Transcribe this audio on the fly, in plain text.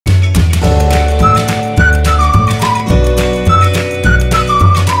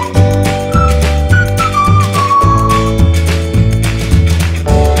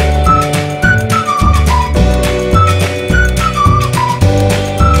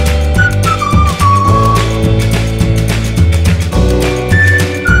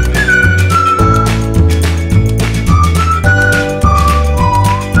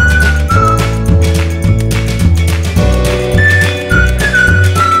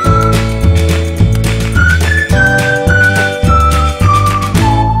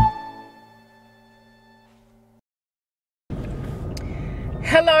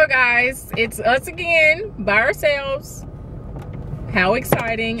it's us again by ourselves. How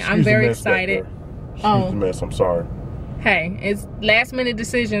exciting. I'm very excited. She's the mess, I'm sorry. Hey, it's last minute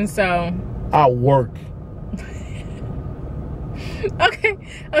decision, so I'll work.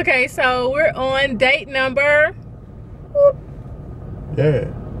 Okay, so we're on date number.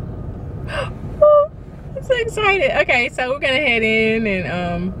 Yeah. I'm so excited. Okay, so we're gonna head in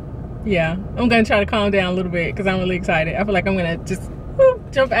and yeah, I'm gonna try to calm down a little bit because I'm really excited. I feel like I'm gonna just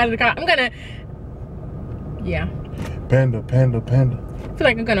jump out of the car. Yeah. Panda. I feel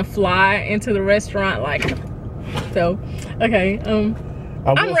like I'm gonna fly into the restaurant like so. Okay, I'm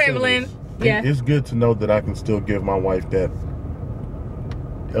rambling. Yeah. It's good to know that I can still give my wife that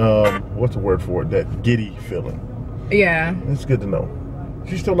what's the word for it? That giddy feeling. Yeah. It's good to know.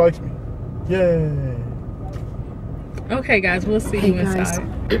 She still likes me. Yay. Okay, guys, we'll see you inside.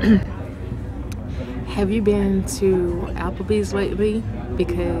 Have you been to Applebee's lately?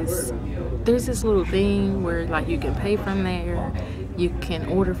 Because there's this little thing where like you can pay from there, you can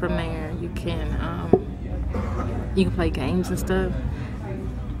order from there, you can play games and stuff.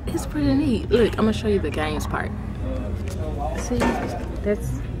 It's pretty neat. Look, I'm gonna show you the games part. See,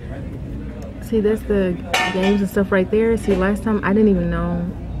 that's the games and stuff right there. See, last time I didn't even know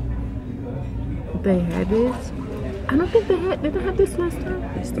they had this. I don't think did they have this last time?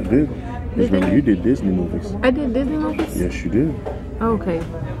 Yes, they did. You did Disney movies. I did Disney movies? Yes, you did. Okay.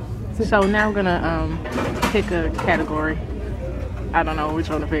 So now we're gonna pick a category. I don't know which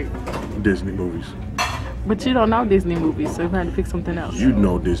one to pick. Disney movies. But you don't know Disney movies, so you have to pick something else. You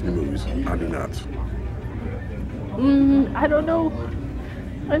know Disney movies. I do not. I don't know.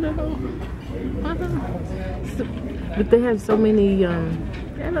 But they have so many, I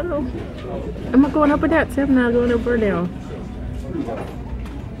don't know. Am I going up or down? I'm not going up or down.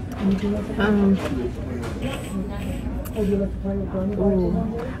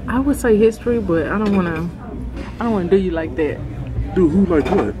 I would say history, but I don't wanna do you like that. Dude, who like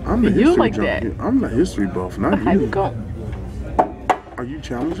what? I'm the history you like junkie. that. I'm the history buff, not you. Are you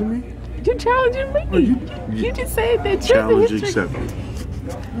challenging me? You challenging me? You just said that you're the history. Challenge accepted.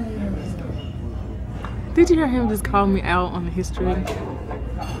 Did you hear him just call me out on the history?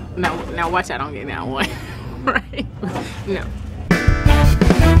 Now watch I don't get that one. Right? No.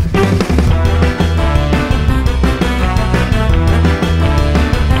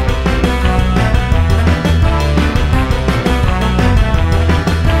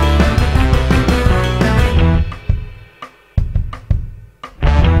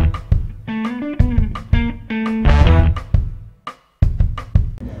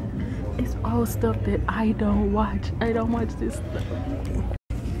 Stuff that I don't watch. I don't watch this stuff.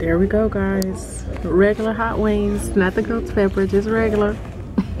 There we go, guys. Regular hot wings, not the ghost pepper, just regular.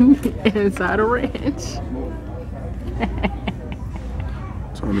 Inside a ranch.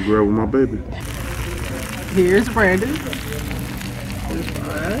 Time to grab with my baby. Here's Brandon.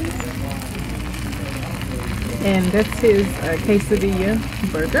 And that's his quesadilla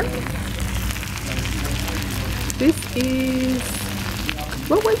burger. This is,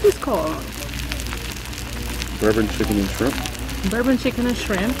 what was this called? Bourbon chicken and shrimp. Bourbon chicken and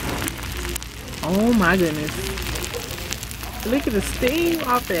shrimp. Oh my goodness. Look at the steam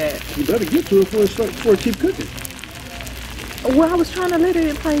off that. You better get to it before it keep cooking. Well, I was trying to let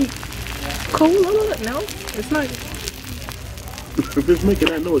it like cool. No, it's not. If it's making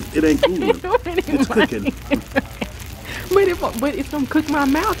that noise, it ain't cooling. It's cooking. But it's gonna cook my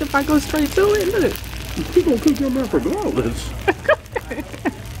mouth if I go straight to it. Look. It's gonna cook your mouth regardless.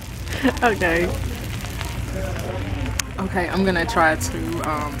 Okay, I'm gonna try to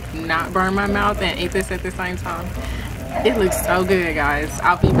not burn my mouth and eat this at the same time. It looks so good, guys.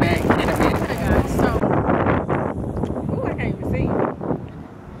 I'll be back in a minute. Okay, guys, so I can't even see.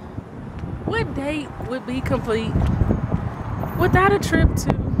 What date would be complete without a trip to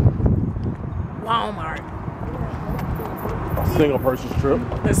Walmart? A single person's trip.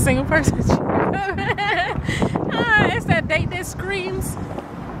 A single person's trip. It's that date that screams,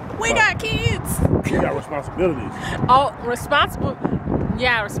 we got kids. We got responsibilities. Oh, responsible.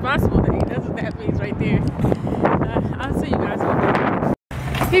 Yeah, responsible date. That's what that means right there. I'll see you guys later.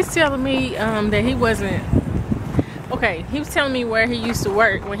 He's telling me that he wasn't, okay, he was telling me where he used to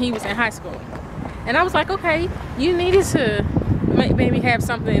work when he was in high school. And I was like, okay, you needed to maybe have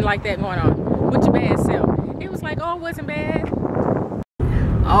something like that going on with your bad self. He was like, oh, it wasn't bad.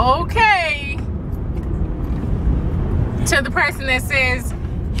 Okay. To the person that says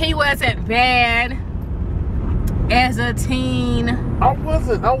he wasn't bad as a teen. I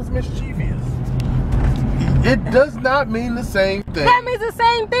wasn't. I was mischievous. It does not mean the same thing. That means the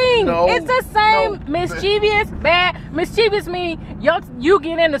same thing. No, it's the same. no. Mischievous, bad. Mischievous mean you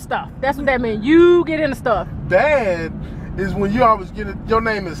get into stuff. That's what that means. You get into stuff. Bad is when you always get it. Your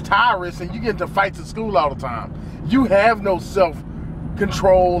name is Tyrus, and you get into fights at school all the time. You have no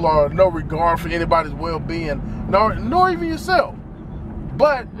self-control or no regard for anybody's well-being, nor even yourself.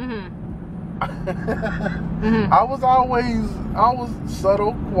 But I was always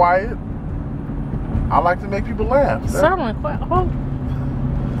subtle, quiet. I like to make people laugh. Subtle and quiet. Oh.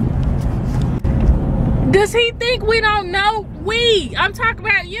 Does he think we don't know? I'm talking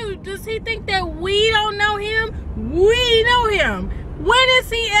about you. Does he think that we don't know him? We know him. When has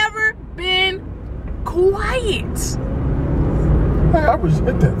he ever been quiet? Hey, I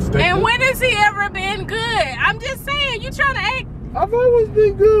resent that statement. And when has he ever been good? I'm just saying, you trying to act. I've always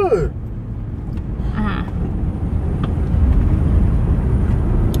been good.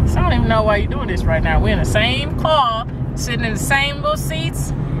 So I don't even know why you're doing this right now. We're in the same car, sitting in the same little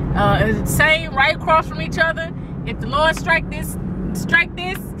seats, same right across from each other. If the Lord strike this.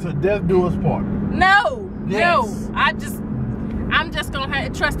 To death do us part. No, Yes. no. I'm just gonna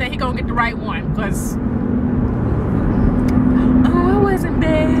trust that he gonna get the right one, cause I wasn't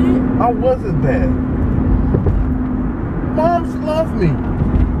bad. I wasn't bad. Moms love me.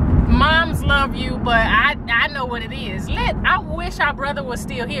 Moms love you, but I know what it is. I wish our brother was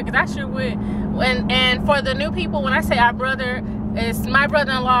still here, because I sure would. And for the new people, when I say our brother, it's my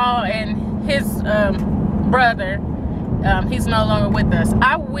brother-in-law and his brother. He's no longer with us.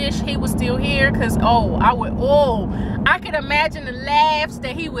 I wish he was still here, because I could imagine the laughs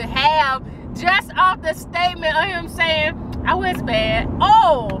that he would have just off the statement of him saying, I was bad.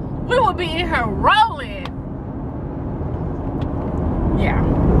 Oh, we would be in here rolling. Yeah.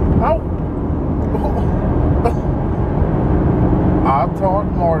 I taught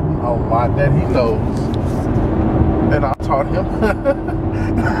Martin a lot that he knows, and I taught him.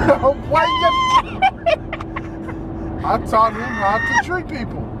 I taught him how to treat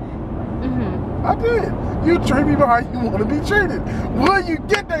people. I did. You treat people how you want to be treated. Will you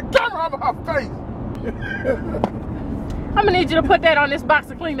get that camera out of my face? I'm gonna need you to put that on this box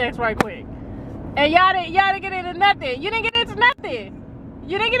of Kleenex right quick. And y'all didn't get into nothing. You didn't get into nothing.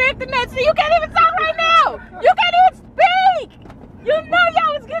 You didn't get into nothing. You can't even talk right now. You can't even speak. You know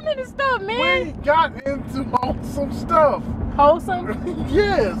y'all was getting into stuff, man. We got into wholesome stuff. Wholesome?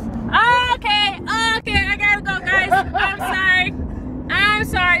 Yes. Okay, I gotta go, guys. I'm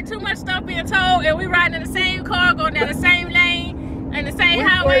sorry. Too much stuff being told, and we riding in the same car, going down the same lane, and the same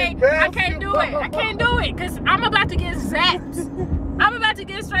highway. I can't do it, because I'm about to get zapped. I'm about to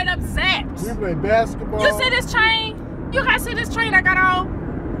get straight up zapped. We play basketball. You see this train? You guys see this train I got on?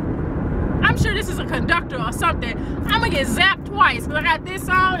 I'm sure this is a conductor or something. I'm gonna get zapped twice, because I got this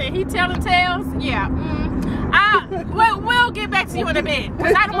on and he telling tales. Yeah. We'll get back to you in a bit,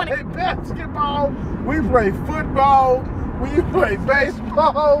 because I don't want to. We play basketball. We play football. We play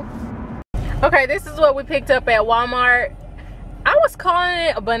baseball. Okay, this is what we picked up at Walmart. I was calling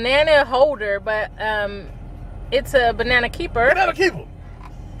it a banana holder, but it's a banana keeper. Banana keeper.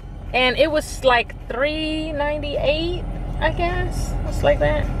 And it was like $3.98, I guess. It's like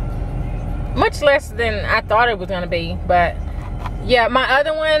that. Much less than I thought it was gonna be, but yeah, my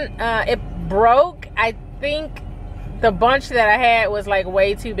other one, it broke. I think the bunch that I had was like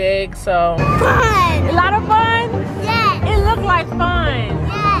way too big, so fun. A lot of fun.